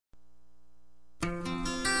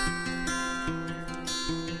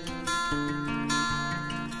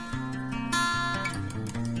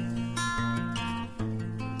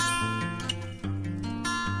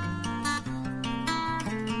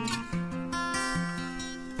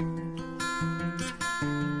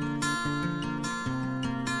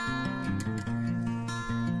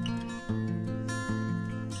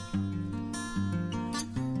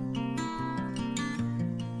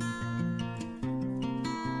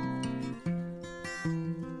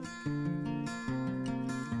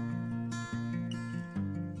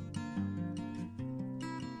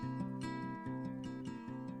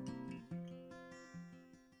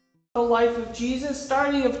the life of Jesus,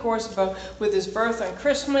 starting, of course, with his birth on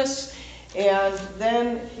Christmas, and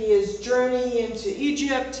then his journey into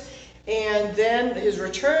Egypt, and then his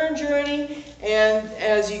return journey, and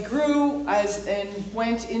as he grew and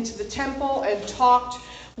went into the temple and talked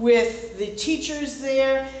with the teachers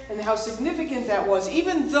there, and how significant that was.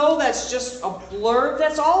 Even though that's just a blurb,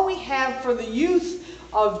 that's all we have for the youth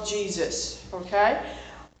of Jesus, okay?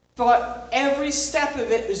 But every step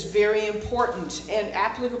of it is very important and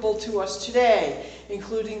applicable to us today,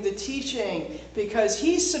 including the teaching, because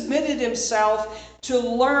he submitted himself to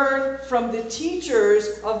learn from the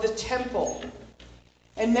teachers of the temple.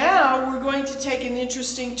 And now we're going to take an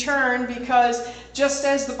interesting turn, because just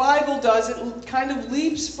as the Bible does, it kind of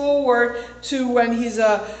leaps forward to when he's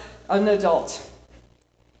an adult.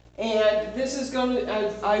 And this is going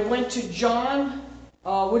to, I went to John,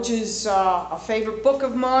 which is a favorite book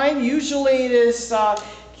of mine. Usually it is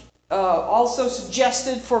also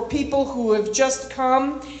suggested for people who have just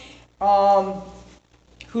come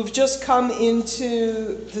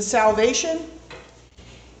into the salvation.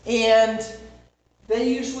 And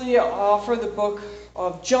they usually offer the book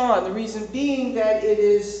of John, the reason being that it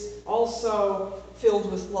is also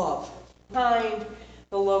filled with love.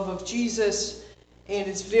 The love of Jesus, and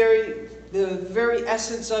it's the very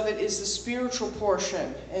essence of it is the spiritual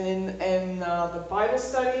portion. And in the Bible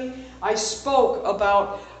study, I spoke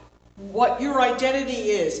about what your identity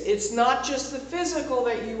is. It's not just the physical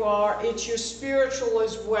that you are, it's your spiritual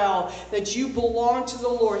as well, that you belong to the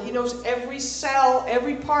Lord. He knows every cell,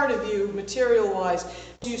 every part of you, material-wise,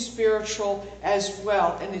 you spiritual as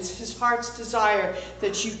well. And it's his heart's desire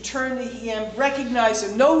that you turn to him, recognize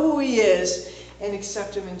him, know who he is, and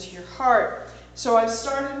accept him into your heart. So I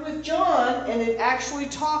started with John, and it actually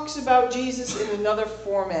talks about Jesus in another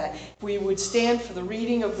format. We would stand for the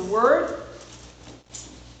reading of the Word.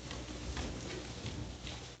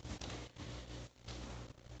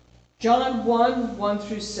 John 1, 1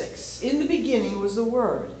 through 6. In the beginning was the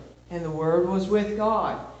Word, and the Word was with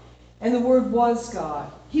God, and the Word was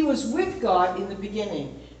God. He was with God in the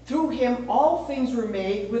beginning. Through him all things were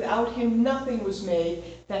made. Without him nothing was made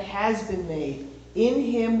that has been made. In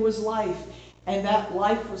him was life, and that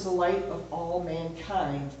life was the light of all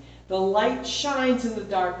mankind. The light shines in the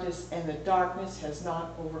darkness, and the darkness has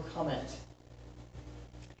not overcome it.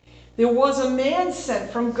 There was a man sent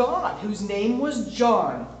from God, whose name was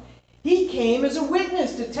John. He came as a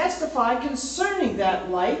witness to testify concerning that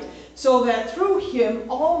light, so that through him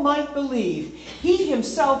all might believe. He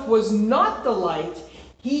himself was not the light.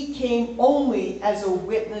 He came only as a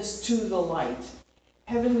witness to the light.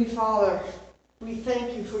 Heavenly Father, we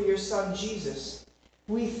thank you for your Son, Jesus.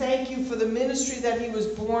 We thank you for the ministry that he was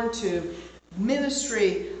born to,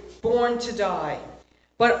 ministry born to die.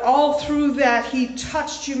 But all through that, he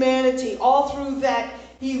touched humanity. All through that,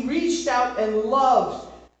 he reached out and loved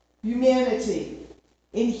humanity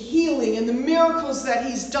in healing, in the miracles that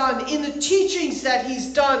he's done, in the teachings that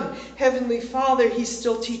he's done. Heavenly Father, he's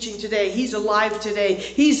still teaching today. He's alive today.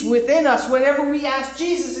 He's within us. Whenever we ask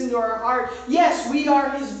Jesus into our heart, yes, we are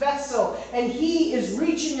his vessel, and he is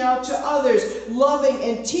reaching out to others, loving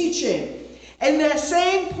and teaching. And that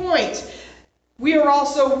same point, we are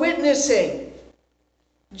also witnessing.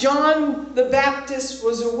 John the Baptist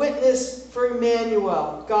was a witness for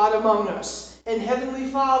Emmanuel, God among us. And Heavenly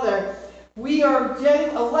Father, we are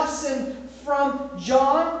getting a lesson from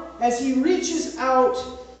John as he reaches out,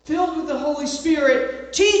 filled with the Holy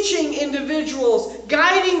Spirit, teaching individuals,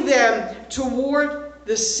 guiding them toward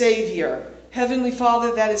the Savior. Heavenly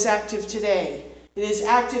Father, that is active today. It is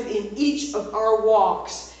active in each of our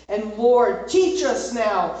walks. And Lord, teach us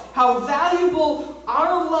now how valuable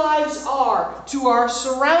our lives are to our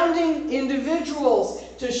surrounding individuals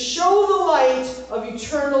to show the light of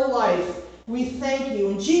eternal life. We thank you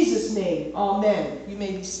in Jesus' name. Amen. You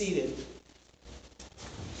may be seated.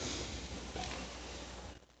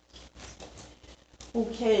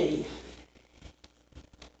 Okay.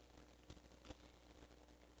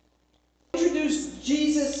 Introduce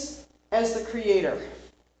Jesus as the Creator.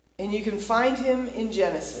 And you can find him in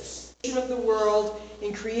Genesis. Creation of the world,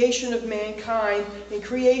 in creation of mankind, in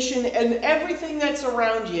creation and everything that's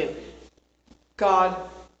around you. God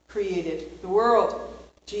created the world.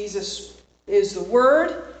 Jesus is the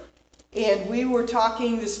Word, and we were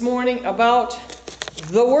talking this morning about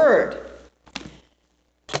the Word.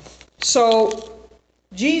 So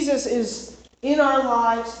Jesus is in our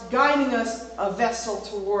lives, guiding us, a vessel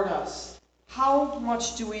toward us. How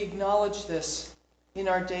much do we acknowledge this in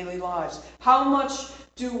our daily lives? How much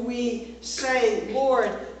do we say,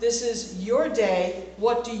 Lord, this is your day.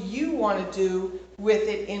 What do you want to do with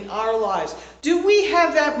it in our lives? Do we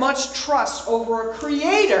have that much trust over a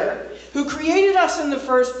Creator who created us in the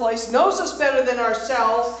first place, knows us better than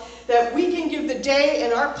ourselves, that we can give the day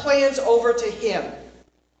and our plans over to Him?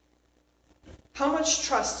 How much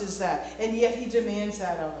trust is that? And yet He demands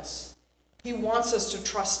that of us. He wants us to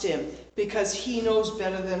trust Him because He knows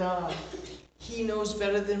better than I. He knows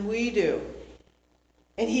better than we do.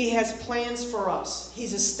 And He has plans for us.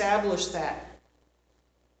 He's established that.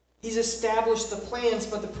 He's established the plans,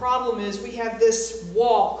 but the problem is we have this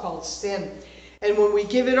wall called sin. And when we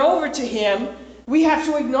give it over to Him, we have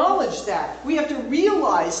to acknowledge that. We have to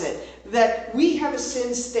realize it, that we have a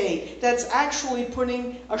sin state that's actually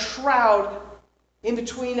putting a shroud in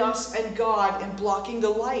between us and God and blocking the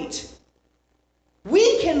light.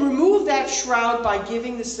 We can remove that shroud by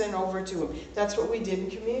giving the sin over to Him. That's what we did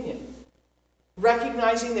in communion.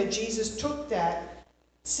 Recognizing that Jesus took that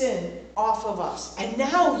sin off of us. And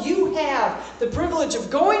now you have the privilege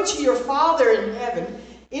of going to your Father in heaven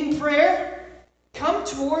in prayer, come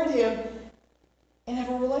toward Him, and have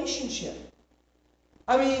a relationship.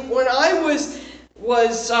 I mean, when I was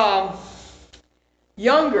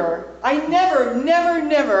younger, I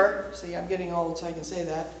never, see, I'm getting old so I can say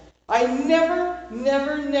that, I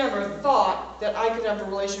never thought that I could have a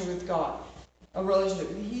relationship with God. A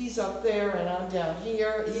relationship. He's up there and I'm down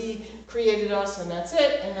here. He created us and that's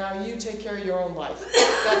it. And now you take care of your own life.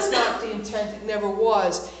 That's not the intent. It never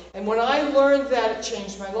was. And when I learned that, it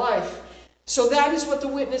changed my life. So that is what the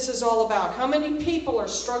witness is all about. How many people are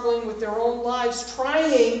struggling with their own lives,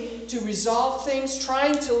 trying to resolve things,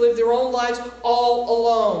 trying to live their own lives all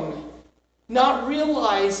alone, not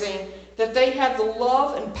realizing that they have the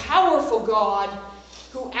love and powerful God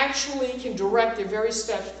who actually can direct their very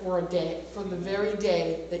steps for a day, from the very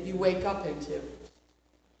day that you wake up into.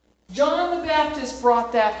 John the Baptist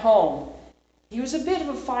brought that home. He was a bit of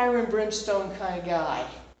a fire and brimstone kind of guy.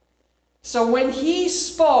 So when he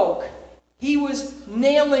spoke, he was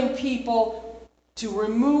nailing people to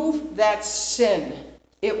remove that sin.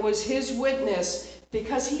 It was his witness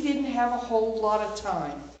because he didn't have a whole lot of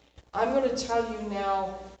time. I'm going to tell you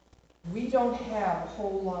now, we don't have a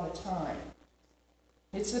whole lot of time.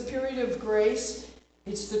 It's the period of grace.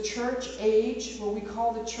 It's the church age, what we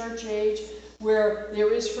call the church age, where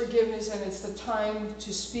there is forgiveness and it's the time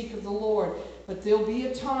to speak of the Lord. But there'll be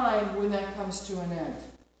a time when that comes to an end.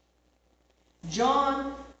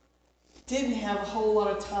 John didn't have a whole lot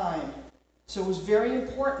of time, so it was very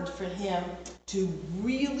important for him to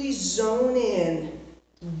really zone in,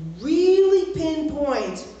 really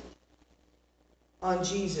pinpoint on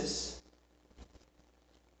Jesus.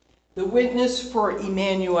 The witness for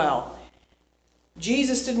Emmanuel.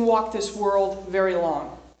 Jesus didn't walk this world very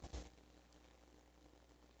long.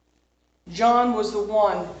 John was the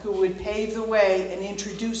one who would pave the way and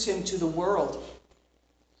introduce him to the world.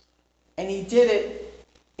 And he did it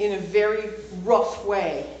in a very rough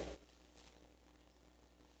way.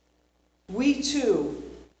 We too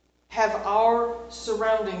have our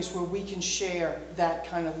surroundings where we can share that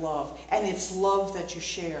kind of love. And it's love that you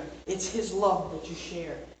share. It's His love that you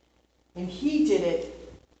share. And He did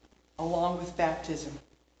it along with baptism.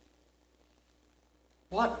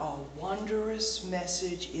 What a wondrous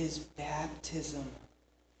message is baptism.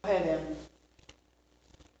 Go ahead, Em.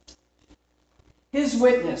 His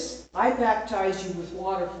witness, I baptize you with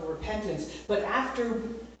water for repentance, but after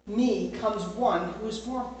me comes one who is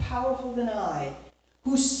more powerful than I,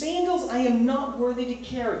 whose sandals I am not worthy to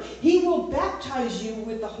carry. He will baptize you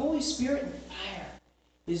with the Holy Spirit and fire.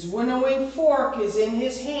 His winnowing fork is in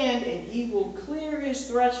his hand, and he will clear his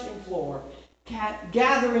threshing floor,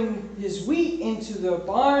 gathering his wheat into the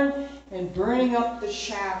barn and burning up the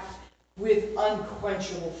chaff with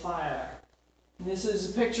unquenchable fire. And this is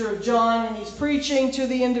a picture of John, and he's preaching to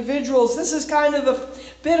the individuals. This is kind of the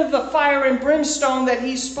bit of the fire and brimstone that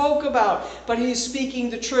he spoke about, but he's speaking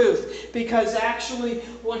the truth, because actually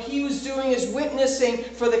what he was doing is witnessing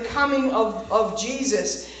for the coming of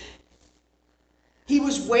Jesus. He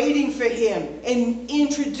was waiting for him and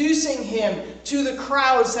introducing him to the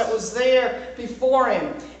crowds that was there before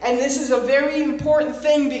him. And this is a very important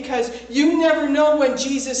thing, because you never know when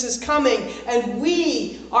Jesus is coming. And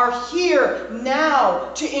we are here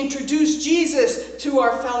now to introduce Jesus to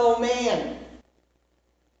our fellow man.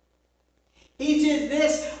 He did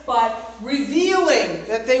this by revealing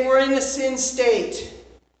that they were in a sin state.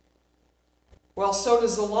 Well, so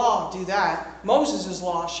does the law do that. Moses'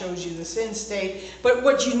 law shows you the sin state. But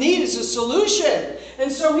what you need is a solution. And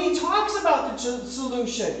so he talks about the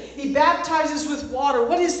solution. He baptizes with water.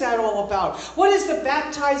 What is that all about? What is the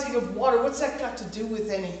baptizing of water? What's that got to do with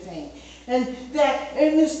anything? And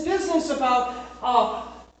this business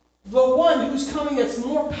about the one who's coming that's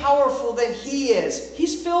more powerful than he is.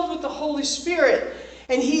 He's filled with the Holy Spirit.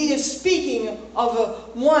 And he is speaking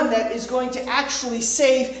of one that is going to actually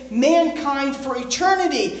save mankind for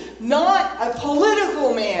eternity. Not a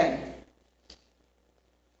political man.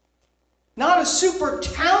 Not a super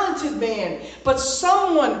talented man. But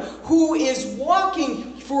someone who is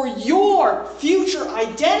walking for your future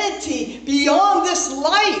identity beyond this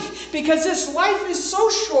life. Because this life is so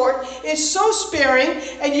short, it's so sparing,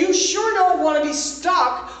 and you sure don't want to be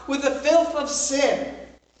stuck with the filth of sin.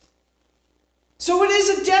 So it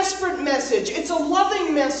is a desperate message. It's a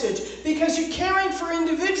loving message because you're caring for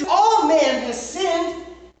individuals. All man has sinned.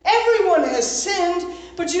 Everyone has sinned.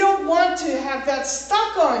 But you don't want to have that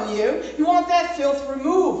stuck on you. You want that filth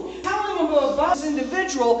removed. Telling him about this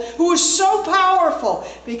individual who is so powerful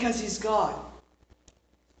because he's God.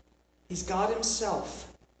 He's God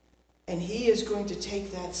himself. And he is going to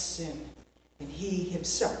take that sin. And he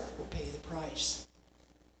himself will pay the price.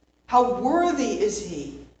 How worthy is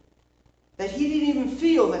he? That he didn't even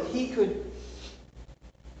feel that he could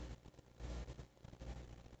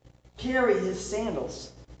carry his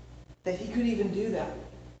sandals. That he could even do that.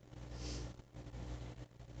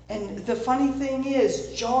 And the funny thing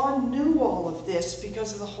is, John knew all of this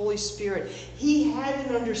because of the Holy Spirit. He had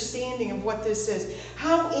an understanding of what this is.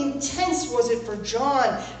 How intense was it for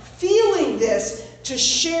John feeling this to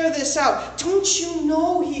share this out? Don't you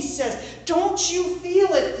know, he says, don't you feel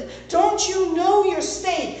it? Don't you know your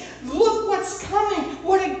state? Look what's coming.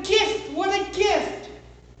 What a gift. What a gift.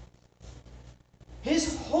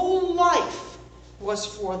 His whole life was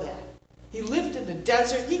for that. He lived in the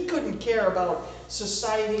desert. He couldn't care about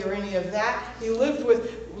society or any of that. He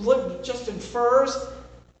lived just in furs.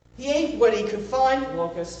 He ate what he could find.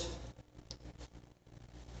 Locust.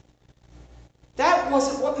 That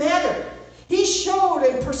wasn't what mattered. He showed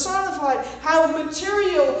and personified how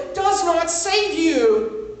material does not save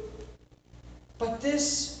you. But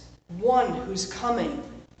this one who's coming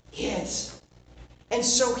is. And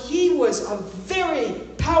so he was a very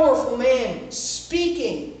powerful man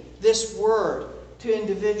speaking this word to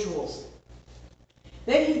individuals.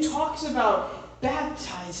 Then he talks about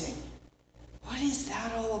baptizing. What is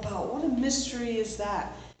that all about? What a mystery is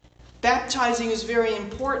that? Baptizing is very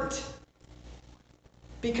important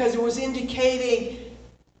because it was indicating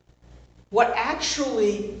what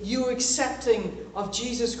actually you accepting of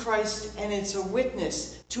Jesus Christ, and it's a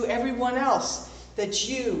witness to everyone else that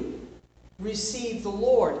you receive the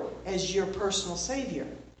Lord as your personal Savior.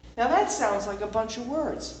 Now that sounds like a bunch of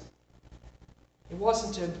words. It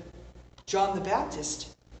wasn't to John the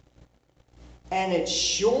Baptist. And it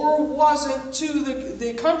sure wasn't to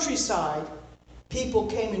the countryside. People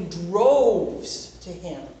came in droves to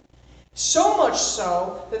him. So much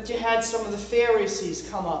so that you had some of the Pharisees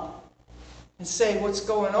come up and say, what's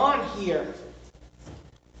going on here?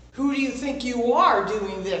 Who do you think you are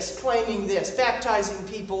doing this, claiming this, baptizing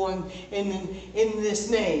people in this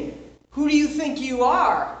name? Who do you think you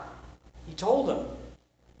are? He told them.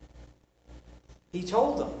 He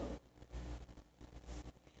told them.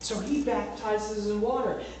 So he baptizes in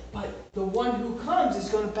water. But the one who comes is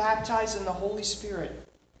going to baptize in the Holy Spirit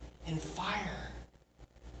and fire.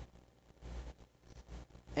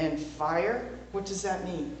 And fire? What does that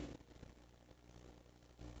mean?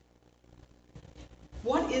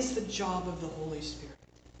 What is the job of the Holy Spirit?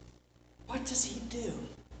 What does he do?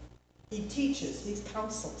 He teaches. He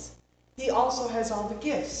counsels. He also has all the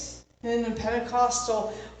gifts. In the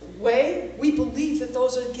Pentecostal way, we believe that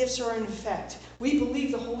those gifts are in effect. We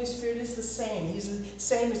believe the Holy Spirit is the same. He's the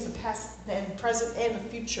same as the past and present and the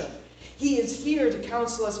future. He is here to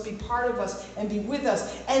counsel us, be part of us, and be with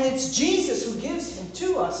us. And it's Jesus who gives him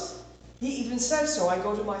to us. He even says so. I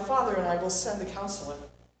go to my Father and I will send the counselor.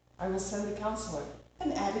 I will send the counselor.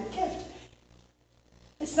 An added gift.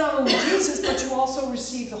 It's not only Jesus, but you also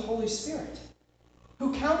receive the Holy Spirit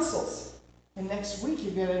who counsels. And next week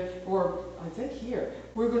you're going to, or I think here,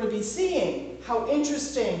 we're going to be seeing how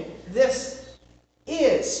interesting this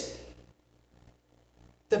is.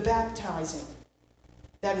 The baptizing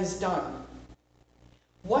that is done.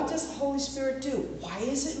 What does the Holy Spirit do? Why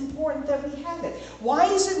is it important that we have it? Why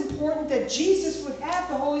is it important that Jesus would have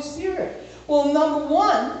the Holy Spirit? Well, number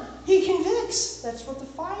one, he convicts. That's what the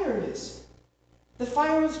fire is. The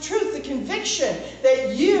fire of truth, the conviction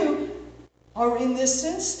that you are in this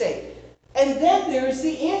sin state. And then there's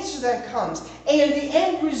the answer that comes. And the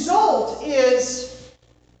end result is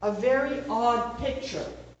a very odd picture.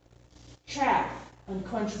 Chaff,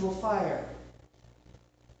 unquenchable fire.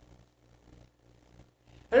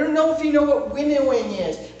 I don't know if you know what winnowing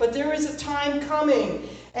is, but there is a time coming,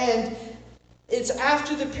 and it's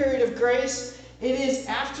after the period of grace, It is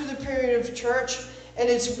after the period of church, and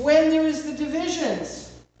it's when there is the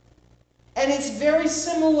divisions. And it's very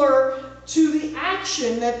similar to the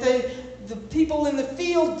action that the people in the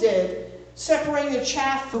field did, separating the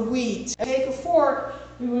chaff from the wheat. Take a fork,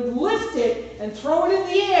 we would lift it and throw it in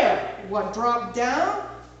the air. What dropped down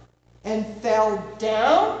and fell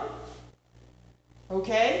down,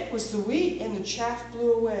 okay, was the wheat, and the chaff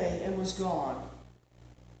blew away and was gone.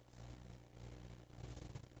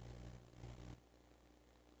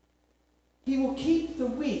 He will keep the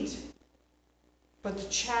wheat, but the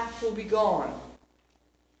chaff will be gone.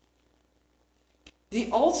 The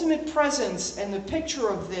ultimate presence and the picture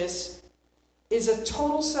of this is a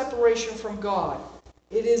total separation from God.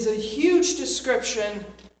 It is a huge description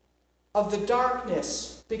of the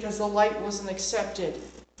darkness because the light wasn't accepted.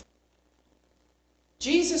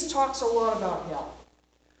 Jesus talks a lot about hell.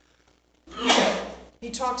 He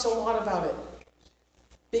talks a lot about it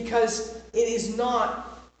because it is not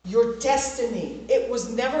your destiny. It was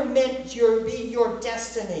never meant to be your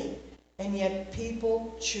destiny. And yet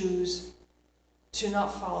people choose to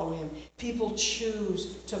not follow him. People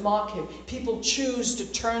choose to mock him. People choose to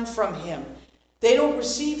turn from him. They don't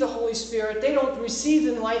receive the Holy Spirit. They don't receive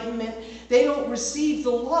enlightenment. They don't receive the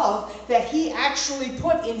love that he actually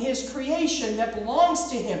put in his creation that belongs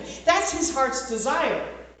to him. That's his heart's desire,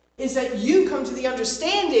 is that you come to the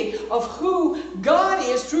understanding of who God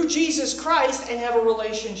is through Jesus Christ and have a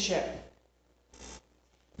relationship.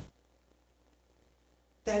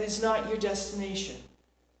 That is not your destination.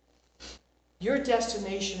 Your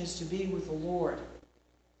destination is to be with the Lord.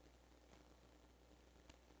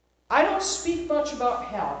 I don't speak much about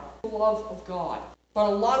hell, the love of God. But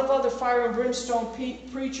a lot of other fire and brimstone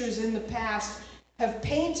preachers in the past have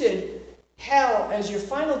painted hell as your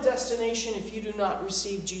final destination if you do not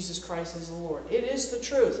receive Jesus Christ as the Lord. It is the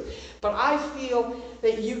truth. But I feel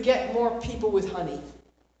that you get more people with honey.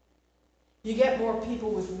 You get more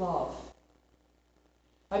people with love.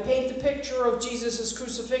 I paint the picture of Jesus'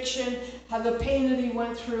 crucifixion, how the pain that he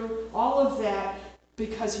went through, all of that,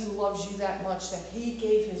 because he loves you that much, that he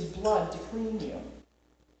gave his blood to clean you.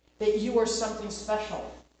 That you are something special.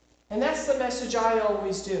 And that's the message I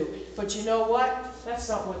always do. But you know what? That's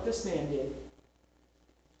not what this man did.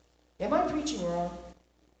 Am I preaching wrong?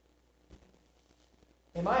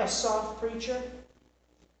 Am I a soft preacher?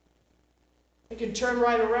 I can turn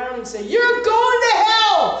right around and say, you're going to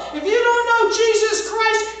hell! If you don't know Jesus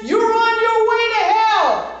Christ, you're on your way to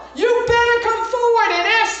hell! You better come forward and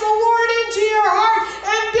ask the Lord into your heart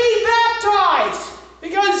and be baptized,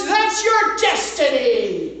 because that's your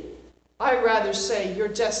destiny. I'd rather say your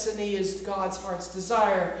destiny is God's heart's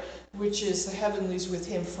desire, which is the heavenlies with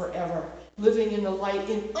him forever, living in the light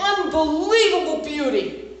in unbelievable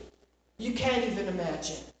beauty. You can't even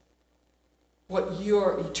imagine what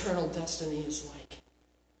your eternal destiny is like.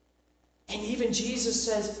 And even Jesus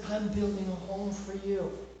says, I'm building a home for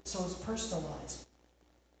you. So it's personalized.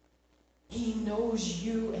 He knows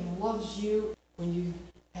you and loves you when you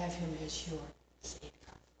have him as your Savior.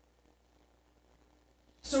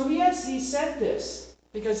 So yes, he said this,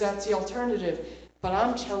 because that's the alternative. But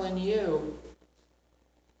I'm telling you,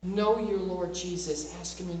 know your Lord Jesus.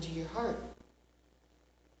 Ask him into your heart.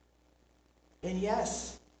 And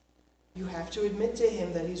yes, you have to admit to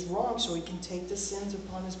him that he's wrong so he can take the sins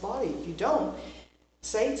upon his body. If you don't,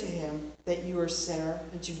 say to him that you are a sinner,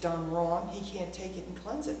 that you've done wrong. He can't take it and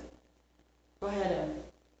cleanse it. Go ahead, Em.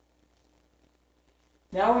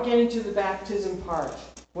 Now we're getting to the baptism part.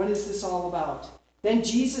 What is this all about? Then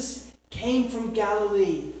Jesus came from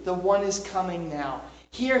Galilee. The one is coming now.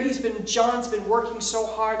 Here John's been working so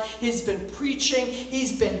hard. He's been preaching.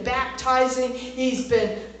 He's been baptizing. He's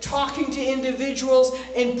been talking to individuals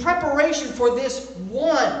in preparation for this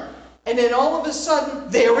one. And then all of a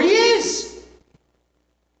sudden, there he is.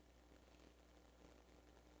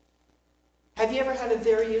 Have you ever had a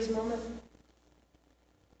there he is moment?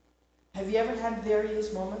 Have you ever had a there he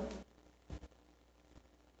is moment?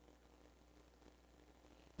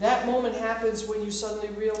 That moment happens when you suddenly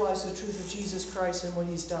realize the truth of Jesus Christ and what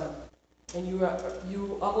he's done. And you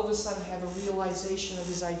all of a sudden have a realization of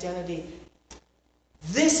his identity.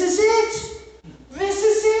 This is it! This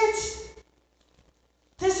is it!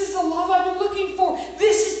 This is the love I've been looking for.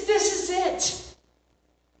 This is it!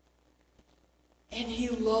 And he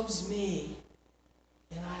loves me.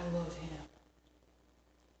 And I love him.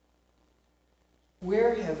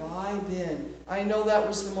 Where have I been? I know that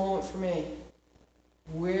was the moment for me.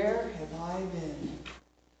 Where have I been?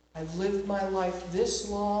 I've lived my life this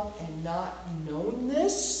long and not known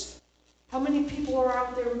this? How many people are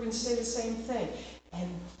out there who can say the same thing? And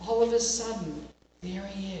all of a sudden, there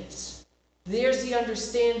he is. There's the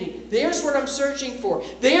understanding. There's what I'm searching for.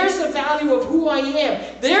 There's the value of who I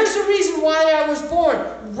am. There's the reason why I was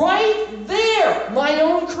born. Right there, my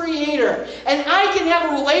own Creator. And I can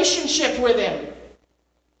have a relationship with Him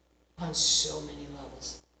on so many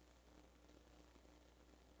levels.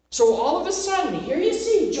 So all of a sudden, here you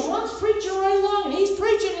see, John's preaching right along, and he's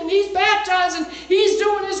preaching, and he's baptizing, he's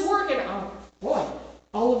doing his work, and oh, boy,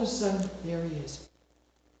 all of a sudden, there he is.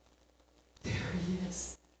 There he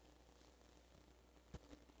is.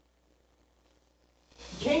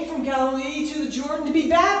 He came from Galilee to the Jordan to be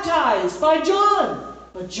baptized by John.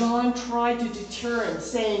 But John tried to deter him,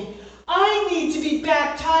 saying, I need to be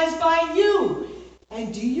baptized by you.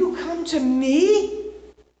 And do you come to me?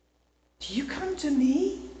 Do you come to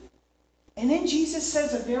me? And then Jesus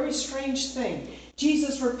says a very strange thing.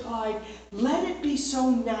 Jesus replied, let it be so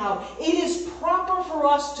now. It is proper for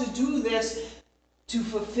us to do this to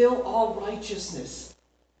fulfill all righteousness.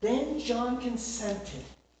 Then John consented.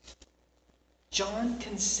 John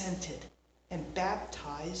consented and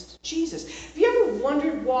baptized Jesus. Have you ever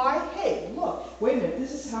wondered why? Hey, look, wait a minute,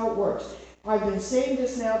 this is how it works. I've been saying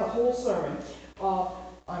this now the whole sermon.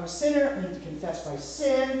 I'm a sinner, I need to confess my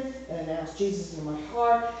sin, and ask Jesus into my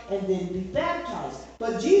heart, and then be baptized.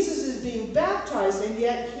 But Jesus is being baptized, and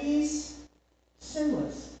yet he's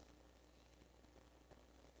sinless.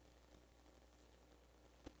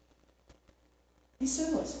 He's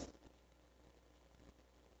sinless.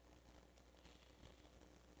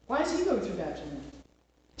 Why is he going through baptism?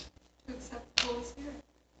 To accept the Holy Spirit.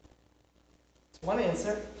 It's one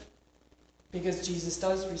answer. Because Jesus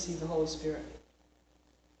does receive the Holy Spirit.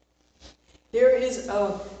 There is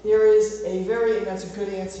a very, and that's a good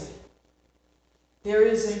answer. There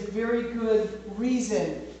is a very good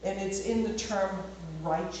reason, and it's in the term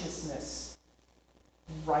righteousness.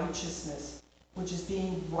 Righteousness, which is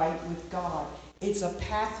being right with God. It's a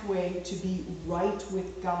pathway to be right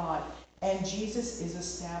with God. And Jesus is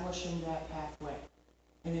establishing that pathway.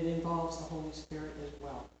 And it involves the Holy Spirit as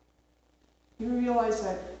well. You realize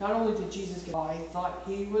that not only did Jesus get, I thought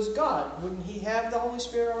he was God. Wouldn't he have the Holy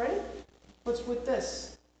Spirit already? What's with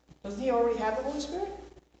this? Doesn't he already have the Holy Spirit?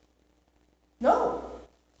 No.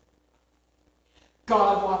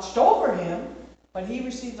 God watched over him, but he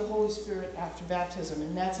received the Holy Spirit after baptism,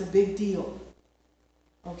 and that's a big deal.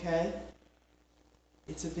 Okay?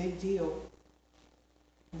 It's a big deal.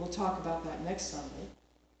 We'll talk about that next Sunday.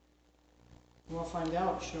 We'll find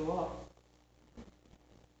out, show up.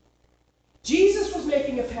 Jesus was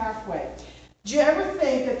making a pathway. Do you ever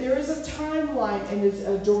think that there is a timeline and it's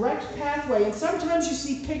a direct pathway? And sometimes you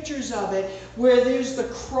see pictures of it where there's the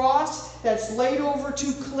cross that's laid over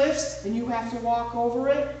two cliffs and you have to walk over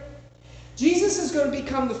it. Jesus is going to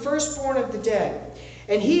become the firstborn of the dead.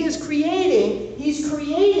 And he's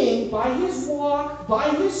creating by his walk, by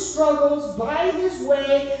his struggles, by his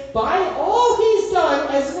way, by all he's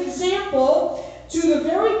done as an example, to the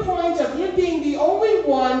very point of him being the only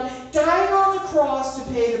one dying on the cross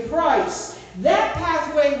to pay the price. That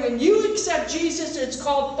pathway, when you accept Jesus, it's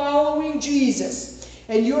called following Jesus.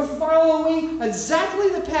 And you're following exactly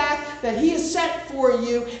the path that he has set for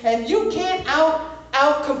you, and you can't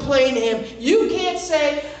out-complain him. You can't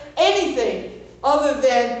say anything other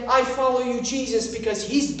than, I follow you, Jesus, because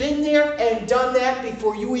he's been there and done that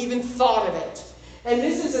before you even thought of it. And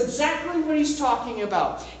this is exactly what he's talking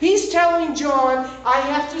about. He's telling John, I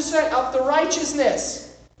have to set up the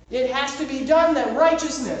righteousness. It has to be done, that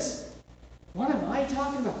righteousness. What am I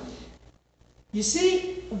talking about? You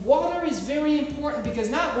see, water is very important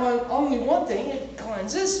because only one thing, it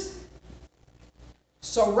cleanses.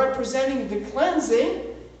 So representing the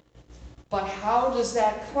cleansing, but how does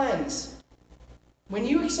that cleanse? When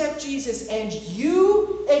you accept Jesus and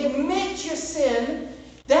you admit your sin,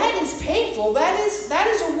 that is painful. That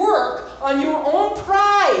is a work on your own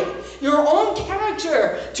pride, your own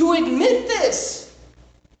character, to admit this.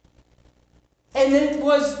 And it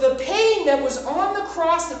was the pain that was on the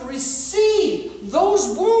cross that received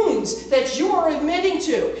those wounds that you are admitting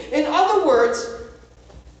to. In other words,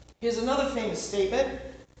 here's another famous statement.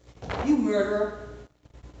 You murderer.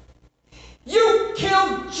 You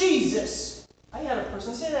killed Jesus. I had a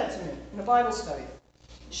person say that to me in a Bible study.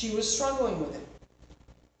 She was struggling with it.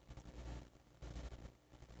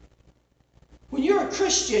 When you're a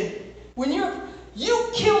Christian, you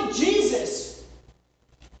killed Jesus.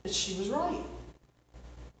 She was right.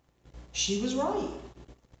 She was right.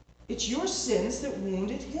 It's your sins that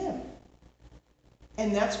wounded him.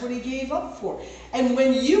 And that's what he gave up for. And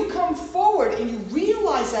when you come forward and you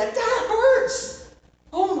realize that hurts.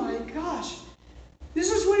 Oh my gosh.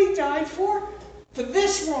 This is what he died for? For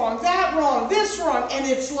this wrong, that wrong, this wrong. And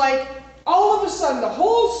it's like all of a sudden the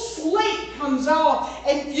whole slate comes off,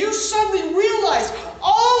 and you suddenly realize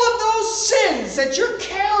all of those sins that you're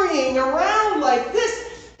carrying around like this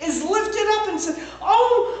is lifted up and said,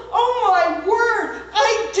 oh my word,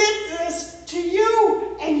 I did this to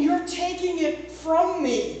you, and you're taking it from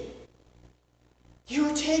me.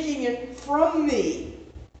 You're taking it from me.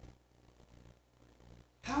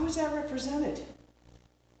 How is that represented?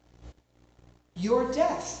 Your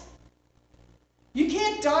death. You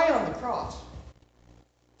can't die on the cross.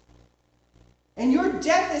 And your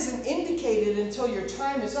death isn't indicated until your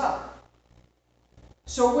time is up.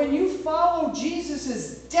 So when you follow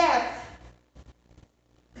Jesus' death,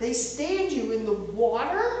 they stand you in the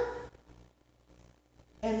water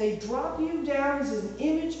and they drop you down as an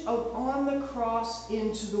image of on the cross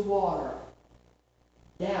into the water.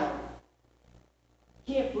 Down.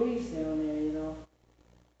 Can't breathe down there, you know.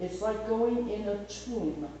 It's like going in a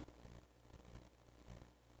tomb.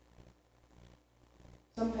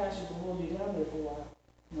 Some pastors will hold you down there for a while.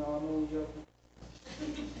 No, I'm only joking.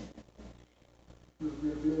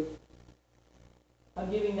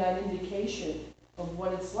 I'm giving that indication of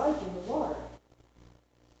what it's like in the water.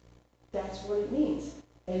 That's what it means.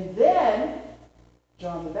 And then,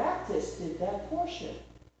 John the Baptist did that portion.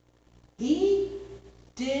 He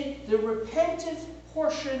did the repentant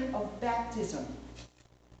portion of baptism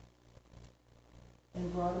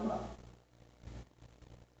and brought him up.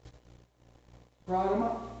 Brought him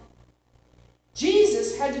up.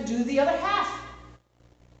 Jesus had to do the other half.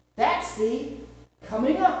 That's the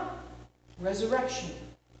coming up, resurrection,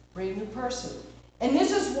 brave new person. And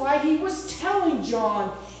this is why he was telling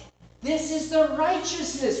John, this is the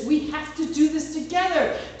righteousness. We have to do this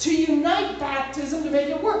together to unite baptism to make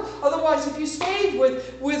it work. Otherwise, if you stayed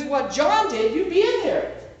with what John did, you'd be in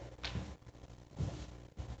there.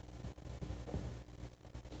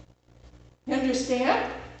 You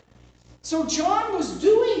understand? So John was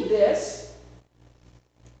doing this,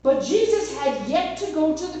 but Jesus had yet to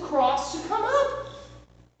go to the cross to come up.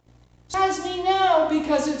 As me now,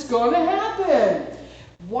 because it's going to happen.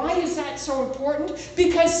 Why is that so important?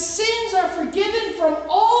 Because sins are forgiven from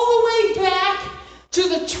all the way back to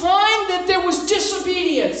the time that there was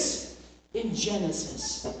disobedience. In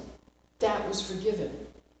Genesis, that was forgiven.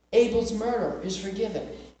 Abel's murder is forgiven.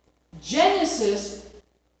 Genesis,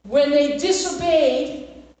 when they disobeyed,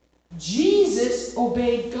 Jesus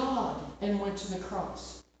obeyed God and went to the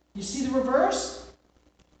cross. You see the reverse?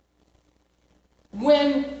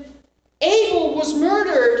 When Abel was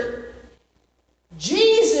murdered,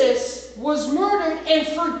 Jesus was murdered and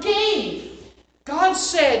forgave. God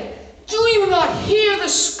said, do you not hear the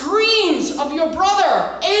screams of your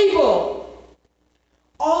brother, Abel?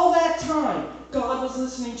 All that time, God was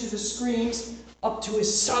listening to the screams up to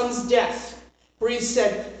his son's death, where he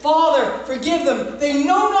said, Father, forgive them. They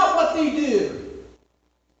know not what they do.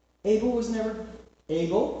 Abel was never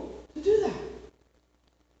able to do that.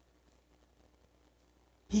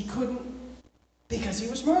 He couldn't because he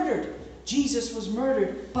was murdered. Jesus was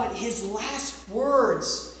murdered, but his last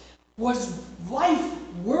words was life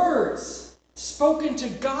words spoken to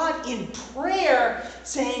God in prayer,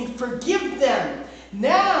 saying, forgive them.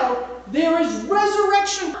 Now there is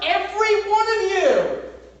resurrection for every one of you.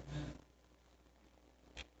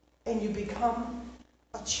 And you become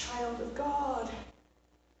a child of God.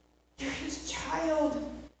 You're his child.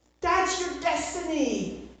 That's your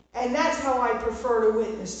destiny. And that's how I prefer to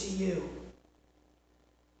witness to you.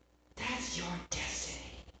 That's your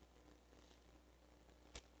destiny.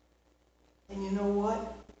 And you know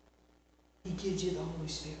what? He gives you the Holy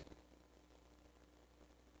Spirit.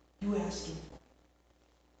 You ask him for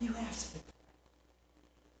it. You ask him for it.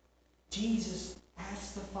 Jesus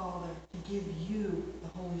asked the Father to give you the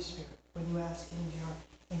Holy Spirit when you ask him in your heart.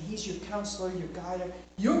 And he's your counselor, your guider,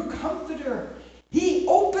 your comforter. He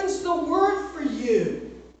opens the word for you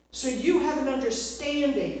so you have an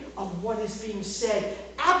understanding of what is being said,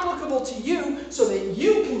 applicable to you, so that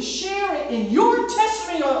you can share it in your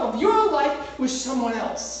testimony of your life with someone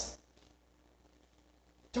else.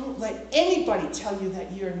 Don't let anybody tell you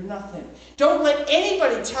that you're nothing. Don't let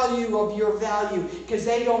anybody tell you of your value, because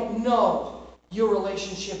they don't know your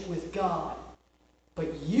relationship with God.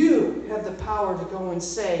 But you have the power to go and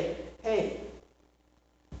say, hey,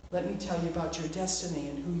 let me tell you about your destiny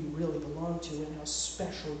and who you really belong to and how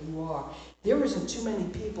special you are. There isn't too many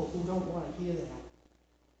people who don't want to hear that.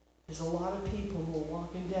 There's a lot of people who are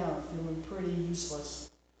walking down feeling pretty useless.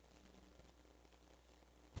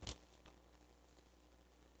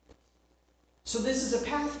 So this is a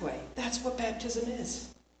pathway. That's what baptism is.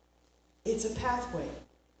 It's a pathway.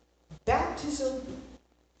 Baptism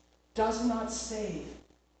does not save.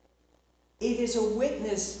 It is a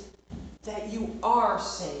witness that you are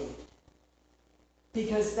saved.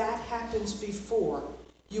 Because that happens before.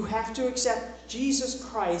 You have to accept Jesus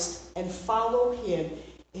Christ and follow him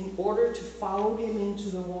in order to follow him into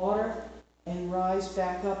the water and rise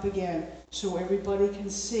back up again, so everybody can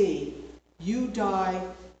see you die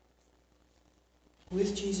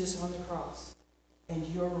with Jesus on the cross and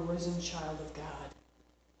you're a risen child of God.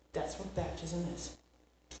 That's what baptism is.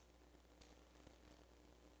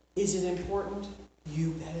 Is it important?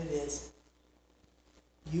 You bet it is.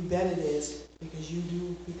 You bet it is, because you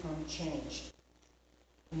do become changed.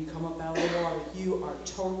 When you come up out of the water, you are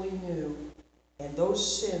totally new. And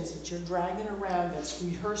those sins that you're dragging around, that's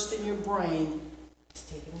rehearsed in your brain, is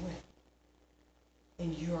taken away.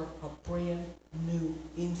 And you're a brand new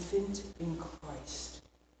infant in Christ.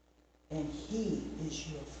 And he is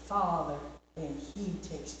your Father, and he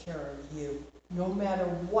takes care of you, no matter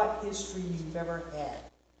what history you've ever had.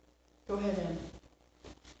 Go ahead, Ann.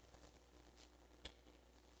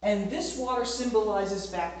 And this water symbolizes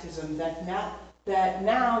baptism, that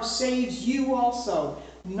now saves you also.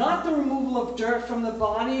 Not the removal of dirt from the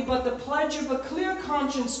body, but the pledge of a clear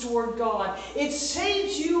conscience toward God. It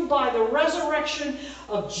saves you by the resurrection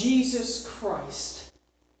of Jesus Christ.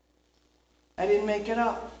 I didn't make it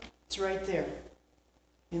up. It's right there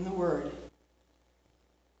in the Word.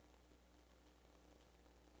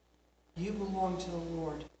 You belong to the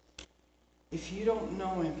Lord. If you don't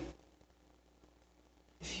know him,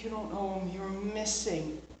 you're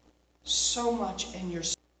missing so much, and you're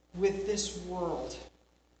with this world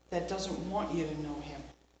that doesn't want you to know him.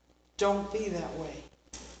 Don't be that way.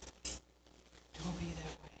 Don't be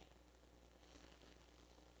that way.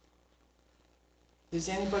 There's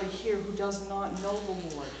anybody here who does not know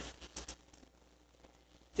the Lord?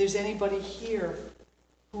 There's anybody here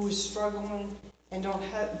who is struggling and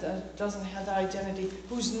doesn't have the identity,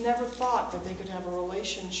 who's never thought that they could have a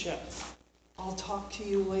relationship? I'll talk to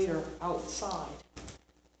you later outside.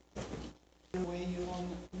 The way you'll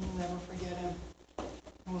never forget him. And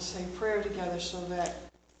we'll say prayer together so that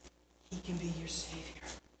he can be your Savior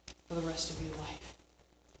for the rest of your life.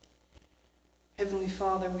 Heavenly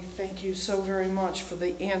Father, we thank you so very much for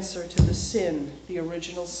the answer to the sin, the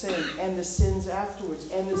original sin, and the sins afterwards,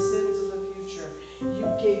 and the sins of the future. You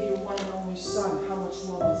gave your one and only Son. How much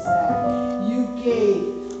love is that? You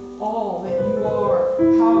gave all that you are.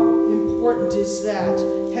 How important is that?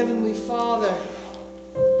 Heavenly Father,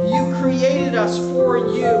 you created us for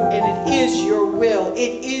you, and it is your will.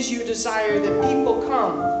 It is your desire that people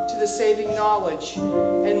come to the saving knowledge.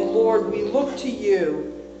 And Lord, we look to you.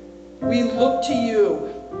 We look to you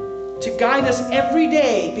to guide us every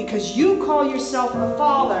day, because you call yourself a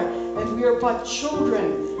Father, and we are but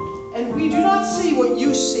children. And we do not see what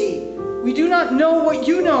you see. We do not know what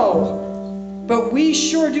you know. But we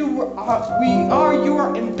sure do. We are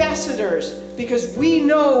your ambassadors, because we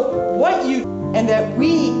know what you do, and that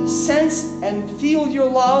we sense and feel your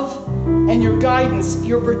love and your guidance,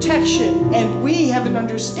 your protection, and we have an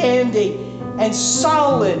understanding and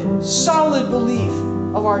solid belief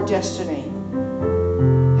of our destiny.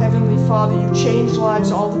 Heavenly Father, you change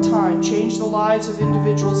lives all the time. Change the lives of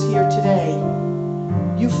individuals here today.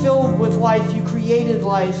 You filled with life, you created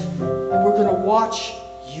life, and we're going to watch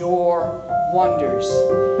your wonders.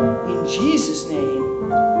 In Jesus' name,